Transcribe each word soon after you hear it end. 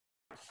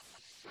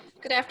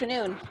Good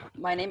afternoon.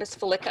 My name is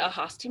Felika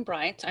Hostin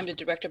Bryant. I'm the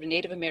director of the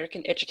Native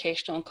American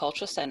Educational and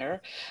Cultural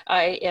Center.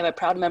 I am a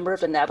proud member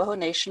of the Navajo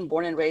Nation,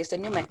 born and raised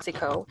in New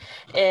Mexico,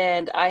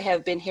 and I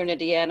have been here in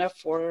Indiana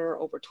for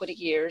over 20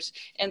 years.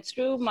 And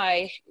through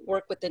my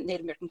work with the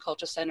Native American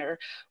Cultural Center,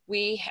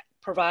 we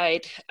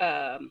provide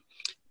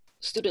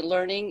student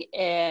learning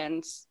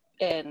and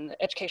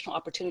educational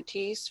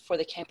opportunities for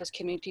the campus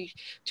community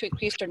to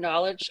increase their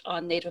knowledge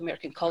on Native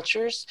American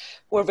cultures.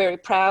 We're very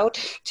proud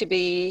to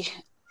be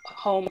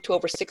home to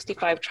over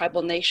 65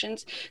 tribal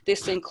nations.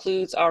 This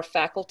includes our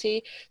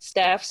faculty,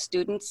 staff,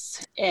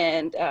 students,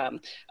 and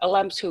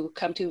alums who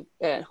come to,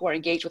 who are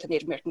engaged with the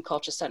Native American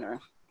Culture Center.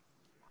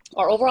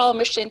 Our overall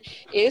mission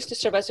is to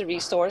serve as a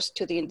resource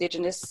to the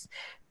Indigenous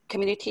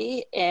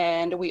community,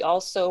 and we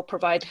also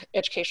provide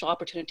educational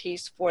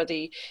opportunities for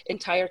the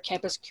entire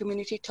campus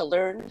community to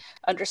learn,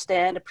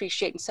 understand,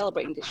 appreciate, and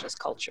celebrate Indigenous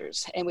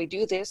cultures. And we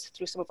do this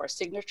through some of our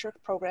signature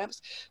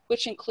programs,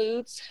 which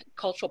includes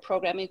cultural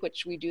programming,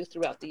 which we do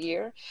throughout the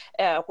year,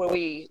 where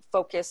we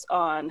focus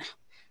on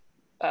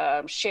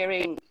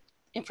sharing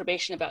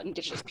information about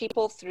Indigenous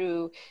people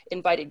through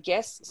invited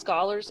guests,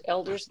 scholars,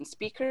 elders, and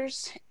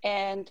speakers.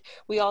 And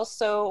we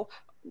also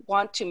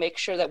want to make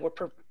sure that we're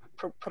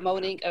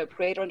promoting a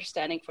greater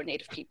understanding for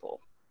Native people.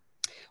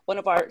 One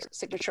of our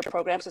signature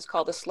programs is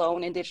called the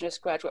Sloan Indigenous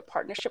Graduate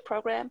Partnership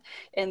Program,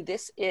 and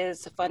this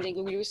is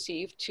funding we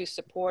receive to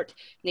support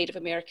Native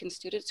American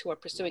students who are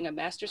pursuing a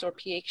master's or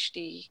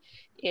PhD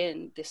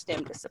in the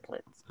STEM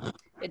disciplines.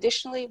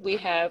 Additionally, we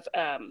have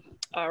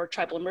our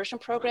tribal immersion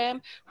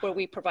program, where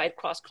we provide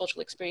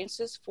cross-cultural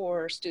experiences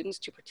for students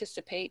to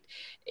participate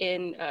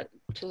in,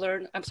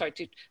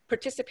 to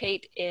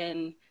participate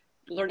in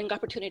learning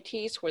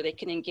opportunities where they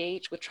can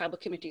engage with tribal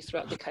communities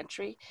throughout the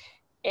country.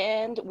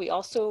 And we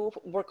also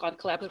work on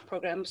collaborative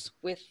programs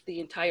with the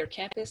entire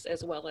campus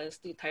as well as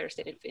the entire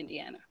state of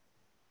Indiana.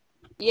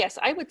 Yes,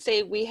 I would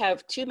say we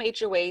have two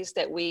major ways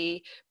that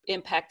we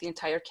impact the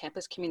entire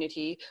campus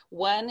community.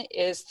 One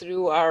is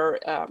through our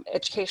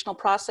educational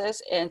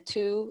process, and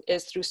two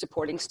is through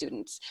supporting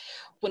students.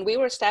 When we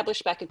were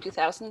established back in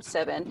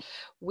 2007,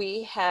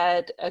 we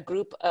had a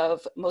group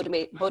of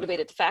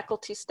motivated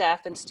faculty,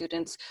 staff, and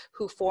students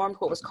who formed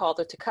what was called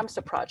the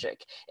Tecumseh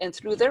Project. And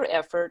through their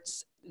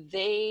efforts,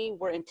 they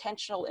were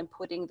intentional in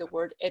putting the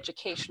word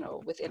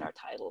educational within our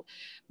title,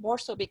 more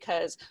so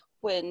because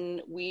when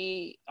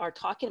we are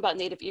talking about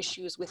Native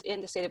issues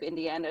within the state of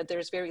Indiana,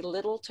 there's very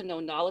little to no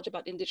knowledge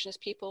about Indigenous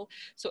people.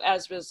 So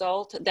as a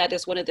result, that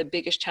is one of the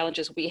biggest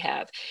challenges we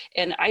have.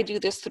 And I do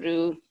this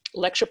through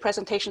lecture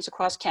presentations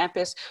across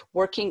campus,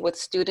 working with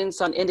students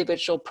on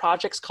individual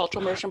projects,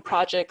 cultural immersion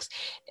projects,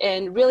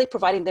 and really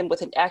providing them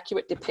with an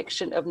accurate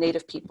depiction of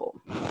Native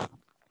people.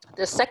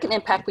 The second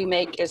impact we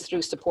make is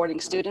through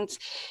supporting students,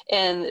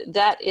 and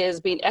that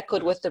is being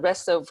echoed with the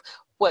rest of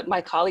what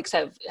my colleagues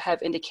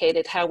have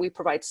indicated, how we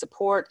provide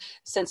support,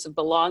 sense of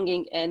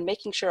belonging, and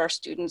making sure our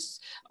students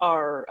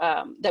are,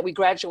 that we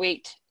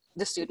graduate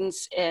the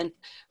students. And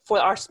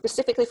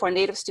specifically for our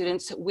Native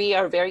students, we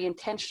are very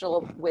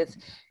intentional with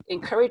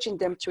encouraging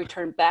them to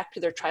return back to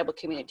their tribal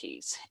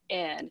communities.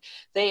 And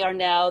they are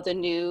now the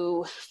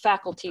new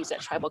faculties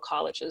at tribal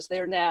colleges.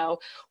 They're now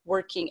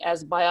working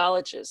as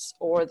biologists,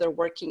 or they're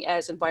working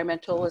as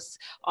environmentalists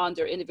on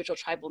their individual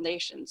tribal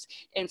nations.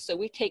 And so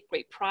we take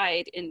great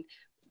pride in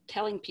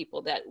telling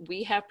people that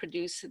we have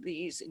produced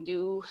these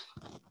new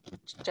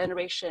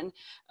generation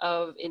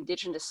of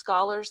Indigenous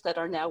scholars that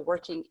are now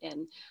working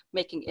in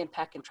making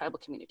impact in tribal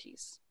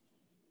communities.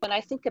 When I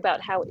think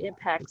about how it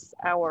impacts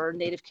our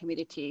Native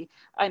community,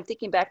 I'm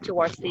thinking back to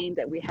our theme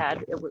that we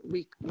had.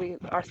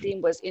 Our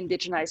theme was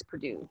Indigenize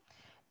Purdue.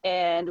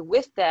 And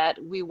with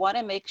that, we want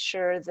to make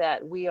sure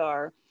that we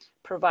are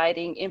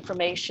providing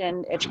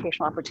information,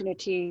 educational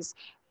opportunities,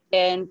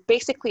 and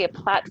basically a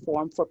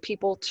platform for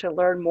people to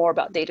learn more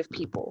about Native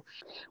people.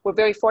 We're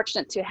very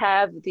fortunate to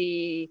have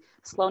the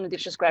Sloan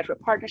Indigenous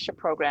Graduate Partnership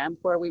Program,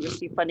 where we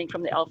receive funding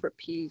from the Alfred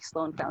P.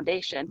 Sloan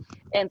Foundation.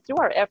 And through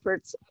our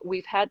efforts,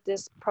 we've had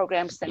this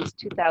program since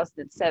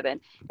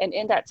 2007. And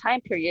in that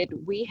time period,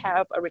 we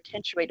have a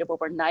retention rate of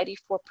over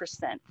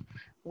 94%.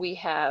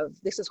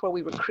 This is where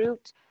we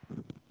recruit,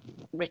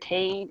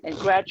 retain, and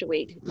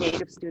graduate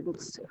Native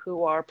students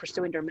who are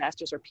pursuing their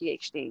master's or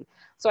PhD.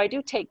 So I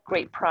do take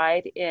great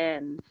pride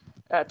in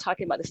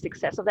talking about the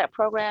success of that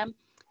program.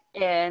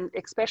 And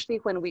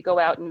especially when we go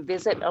out and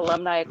visit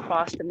alumni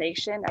across the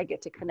nation, I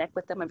get to connect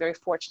with them. I'm very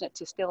fortunate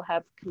to still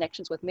have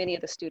connections with many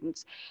of the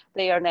students.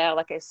 They are now,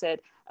 like I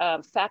said,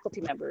 faculty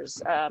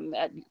members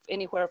at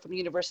anywhere from the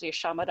University of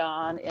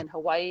Shamadan in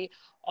Hawaii,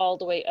 all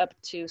the way up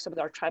to some of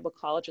our tribal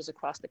colleges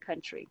across the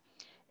country.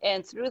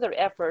 And through their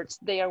efforts,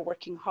 they are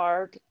working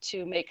hard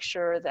to make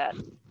sure that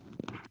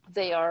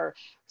they are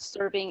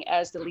serving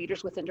as the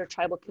leaders within their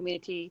tribal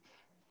community.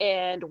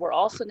 And we're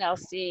also now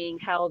seeing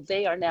how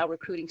they are now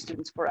recruiting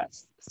students for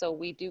us. So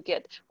we do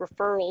get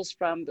referrals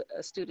from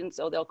students,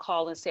 so they'll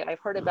call and say, I've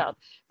heard about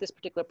this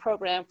particular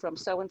program from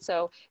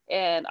so-and-so.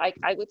 And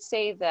I would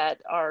say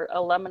that our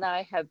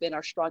alumni have been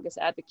our strongest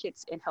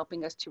advocates in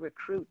helping us to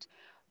recruit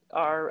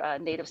our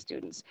Native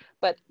students.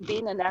 But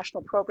being a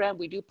national program,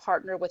 we do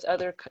partner with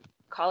other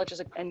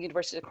colleges and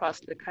universities across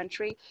the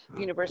country.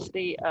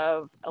 University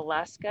of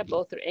Alaska,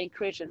 both their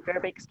Anchorage and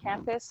Fairbanks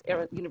campus,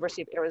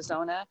 University of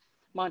Arizona,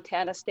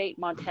 Montana State,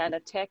 Montana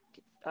Tech,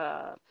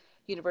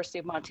 University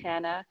of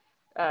Montana,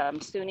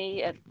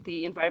 SUNY at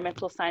the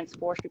Environmental Science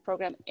Forestry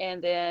Program,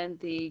 and then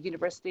the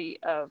University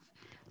of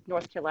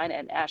North Carolina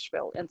and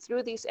Asheville. And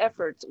through these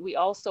efforts, we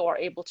also are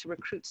able to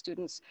recruit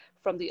students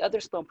from the other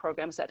Sloan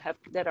programs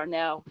that are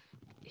now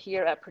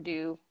here at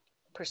Purdue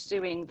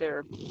pursuing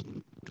their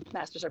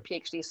master's or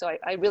PhD. So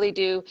I really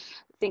do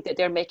think that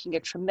they're making a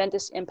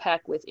tremendous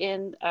impact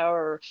within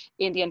our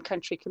Indian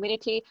country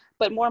community,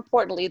 but more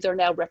importantly, they're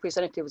now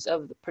representatives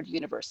of Purdue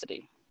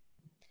University.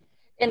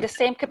 In the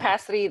same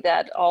capacity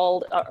that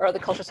all our other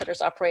cultural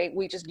centers operate,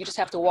 you just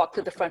have to walk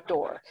through the front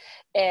door.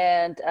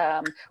 And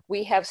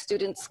we have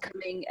students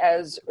coming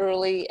as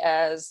early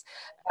as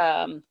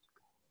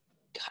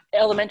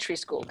elementary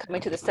school,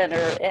 coming to the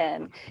center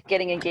and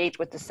getting engaged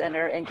with the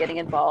center and getting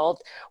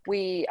involved.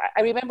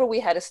 I remember we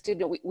had a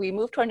student, we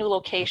moved to our new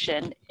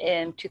location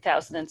in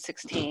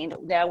 2016.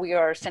 Now we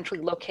are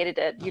centrally located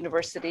at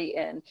University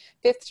in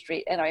 5th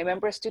Street. And I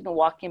remember a student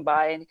walking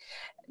by, and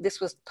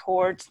this was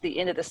towards the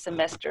end of the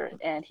semester.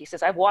 And he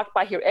says, I've walked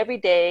by here every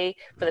day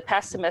for the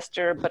past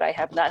semester, but I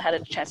have not had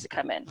a chance to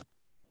come in.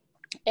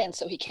 And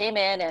so he came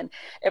in, and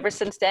ever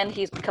since then,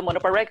 he's become one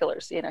of our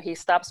regulars. You know, he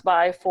stops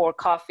by for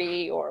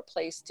coffee or a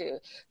place to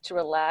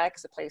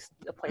relax, a place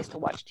to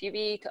watch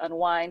TV, to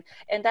unwind.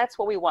 And that's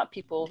what we want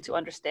people to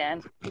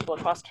understand, people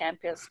across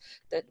campus.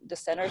 The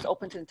center is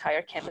open to the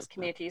entire campus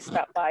community.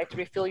 Stop by to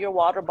refill your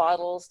water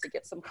bottles, to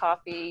get some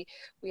coffee.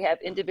 We have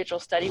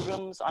individual study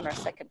rooms on our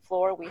 2nd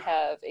floor. We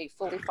have a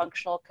fully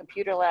functional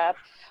computer lab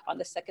on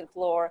the 2nd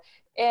floor.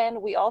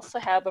 And we also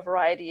have a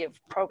variety of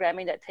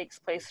programming that takes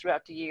place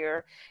throughout the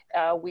year.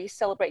 We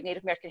celebrate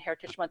Native American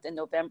Heritage Month in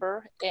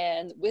November.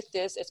 And with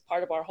this, it's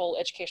part of our whole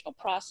educational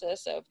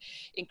process of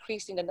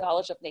increasing the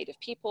knowledge of Native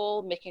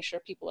people, making sure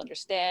people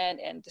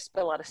understand and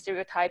dispel a lot of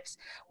stereotypes.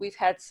 We've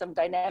had some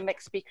dynamic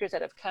speakers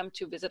that have come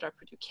to visit our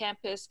Purdue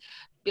campus.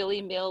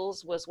 Billy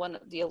Mills was one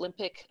of the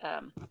Olympic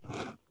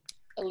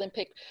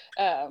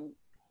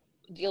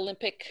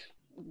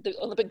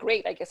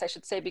great, I guess I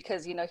should say,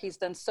 because, you know, he's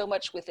done so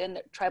much within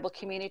tribal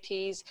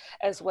communities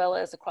as well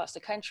as across the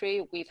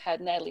country. We've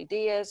had Natalie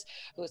Diaz,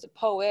 who is a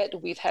poet.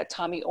 We've had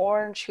Tommy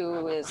Orange,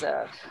 who is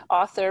an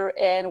author.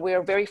 And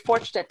we're very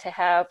fortunate to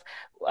have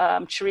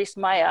Charisse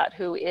Mayat,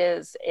 who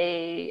is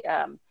a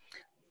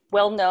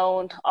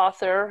well-known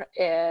author,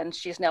 and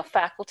she's now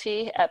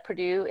faculty at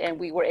Purdue, and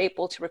we were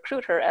able to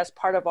recruit her as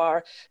part of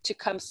our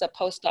Tecumseh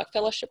postdoc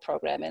fellowship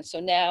program. And so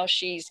now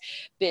she's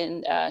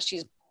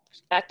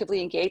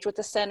actively engaged with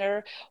the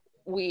center.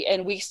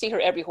 We see her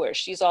everywhere.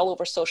 She's all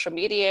over social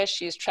media.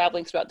 She's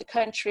traveling throughout the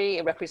country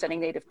and representing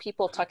Native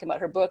people, talking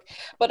about her book.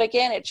 But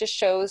again, it just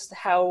shows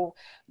how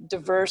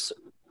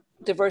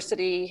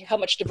how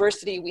much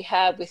diversity we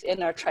have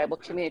within our tribal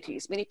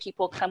communities. Many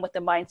people come with the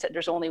mindset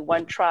there's only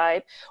one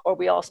tribe or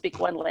we all speak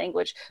one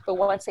language, but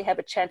once they have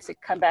a chance to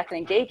come back and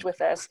engage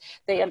with us,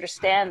 they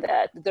understand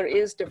that there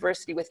is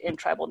diversity within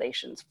tribal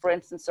nations. For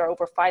instance, there are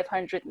over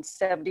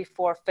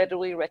 574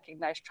 federally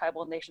recognized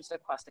tribal nations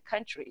across the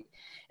country.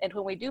 And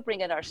when we do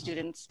bring in our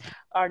students,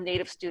 our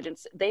Native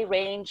students, they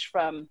range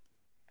from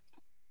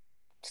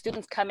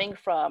students coming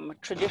from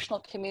traditional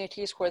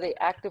communities where they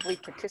actively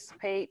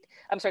participate.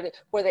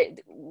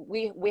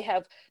 We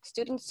have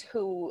students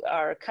who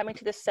are coming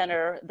to the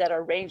center that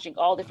are ranging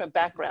all different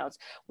backgrounds.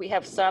 We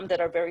have some that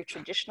are very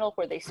traditional,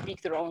 where they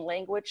speak their own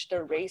language.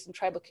 They're raised in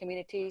tribal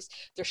communities.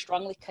 They're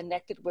strongly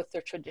connected with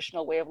their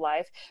traditional way of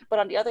life. But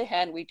on the other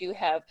hand, we do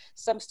have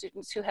some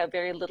students who have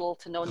very little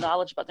to no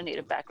knowledge about their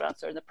Native backgrounds.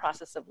 They're in the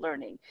process of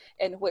learning.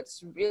 And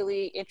what's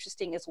really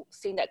interesting is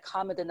seeing that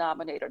common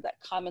denominator,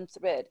 that common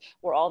thread.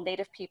 We're all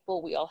Native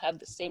people, we all have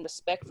the same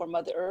respect for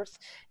Mother Earth,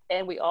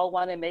 and we all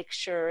want to make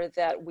sure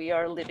that we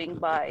are living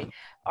by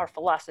our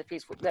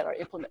philosophies that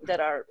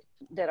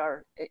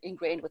are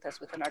ingrained with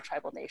us within our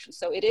tribal nation.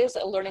 So it is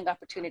a learning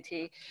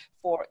opportunity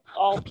for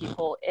all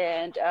people,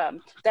 and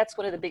that's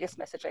one of the biggest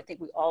messages I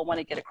think we all want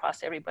to get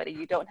across to everybody.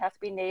 You don't have to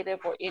be Native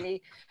or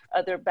any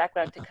other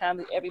background to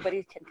come.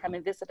 Everybody can come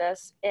and visit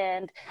us,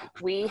 and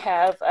we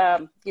have,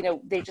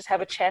 they just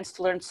have a chance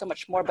to learn so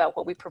much more about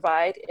what we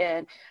provide,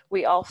 and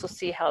we also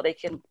see how they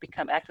can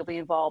become actively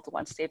involved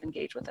once they've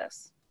engaged with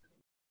us.